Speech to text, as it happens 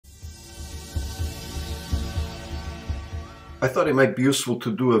I thought it might be useful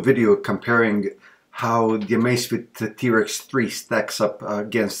to do a video comparing how the Amazfit T Rex 3 stacks up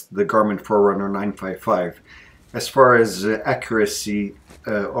against the Garmin Forerunner 955 as far as accuracy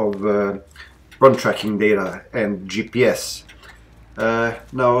of run tracking data and GPS.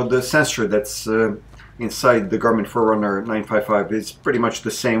 Now the sensor that's inside the Garmin Forerunner 955 is pretty much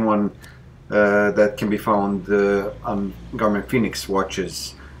the same one that can be found on Garmin Fenix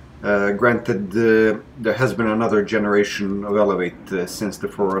watches. Granted, there has been another generation of Elevate since the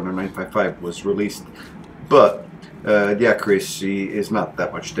Forerunner 955 was released, but the accuracy is not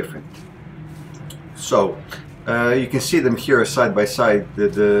that much different. So you can see them here side by side.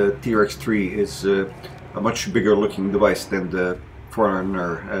 The T Rex 3 is a much bigger looking device than the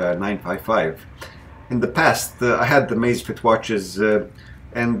Forerunner 955. In the past, I had the Amazfit watches,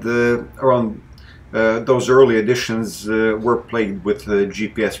 and around those early editions were plagued with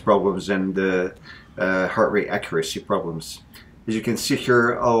GPS problems and heart rate accuracy problems. As you can see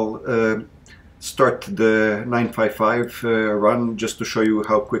here, I'll start the 955 run just to show you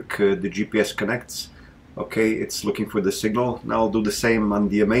how quick the GPS connects. Okay, it's looking for the signal. Now I'll do the same on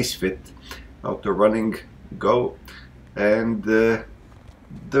the Amazfit. Auto running, go. And the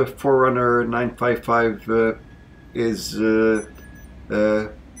Forerunner 955 is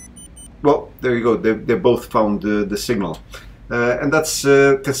well, there you go. They both found the signal, and that's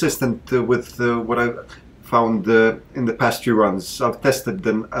consistent with what I've found in the past few runs. I've tested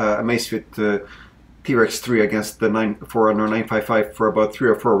the Amazfit T Rex 3 against the Forerunner 955 for about 3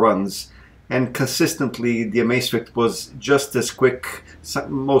 or 4 runs, and consistently the Amazfit was just as quick,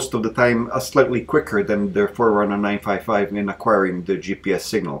 most of the time slightly quicker than the Forerunner 955 in acquiring the GPS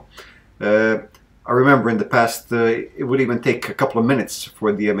signal. I remember in the past it would even take a couple of minutes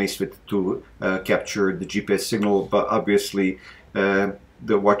for the Amazfit to capture the GPS signal, but obviously the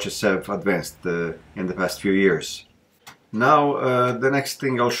watches have advanced in the past few years. Now the next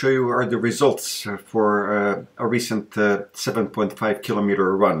thing I'll show you are the results for a recent 7.5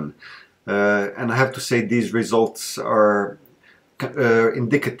 kilometer run. And I have to say these results are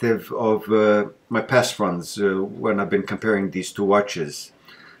indicative of my past runs when I've been comparing these two watches.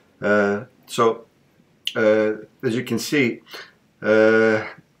 So as you can see, the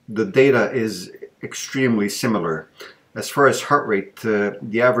data is extremely similar. As far as heart rate,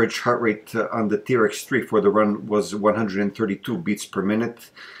 the average heart rate on the T Rex 3 for the run was 132 beats per minute,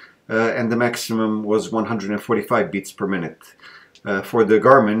 and the maximum was 145 beats per minute. For the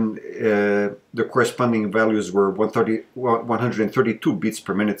Garmin, the corresponding values were 132 beats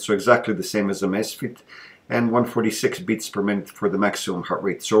per minute, so exactly the same as the Amazfit, and 146 beats per minute for the maximum heart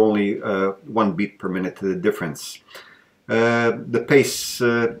rate, so only 1 beat per minute difference. The pace,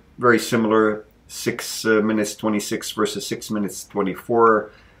 very similar, 6 minutes 26 versus 6 minutes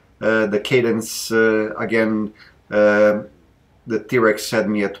 24. The cadence, again, the T Rex had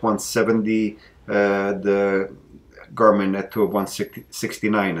me at 170, the Garmin at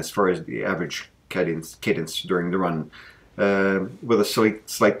 169 as far as the average cadence during the run, with a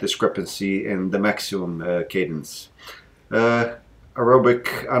slight discrepancy in the maximum cadence. Aerobic,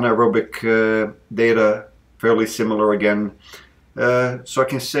 anaerobic data fairly similar again. So I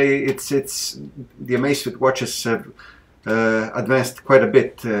can say it's the Amazfit watches have advanced quite a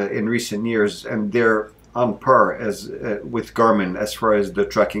bit in recent years, and they're on par as with Garmin as far as the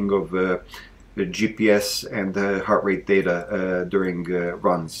tracking of the GPS and the heart rate data during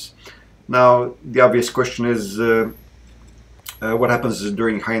runs. Now the obvious question is, what happens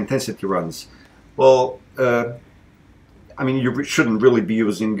during high intensity runs? Well, I mean, you shouldn't really be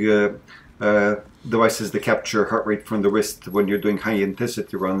using devices that capture heart rate from the wrist when you're doing high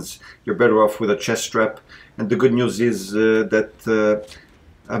intensity runs. You're better off with a chest strap, and the good news is that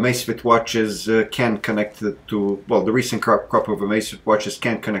Amazfit watches can connect to, well, the recent crop of Amazfit watches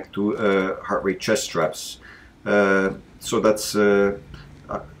can connect to heart rate chest straps. So that's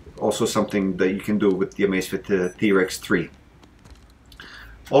also something that you can do with the Amazfit T Rex 3.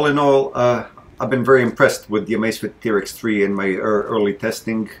 All in all, I've been very impressed with the Amazfit T Rex 3 in my early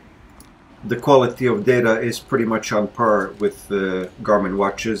testing. The quality of data is pretty much on par with Garmin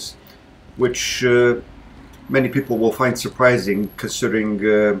watches, which many people will find surprising considering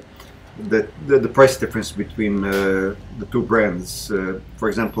the price difference between the two brands. For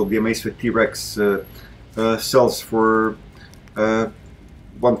example, the Amazfit T Rex sells for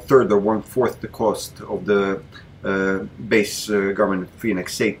 1/3 or 1/4 the cost of the base Garmin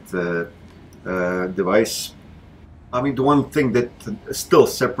Fenix 8 device. I mean, the one thing that still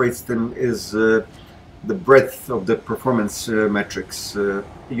separates them is the breadth of the performance metrics.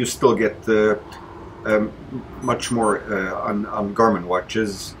 You still get much more on Garmin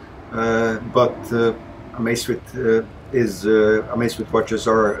watches, but Amazfit is Amazfit watches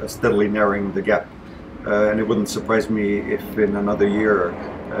are steadily narrowing the gap. And it wouldn't surprise me if in another year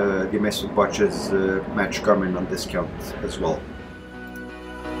the Amazfit watches match Garmin on discount as well.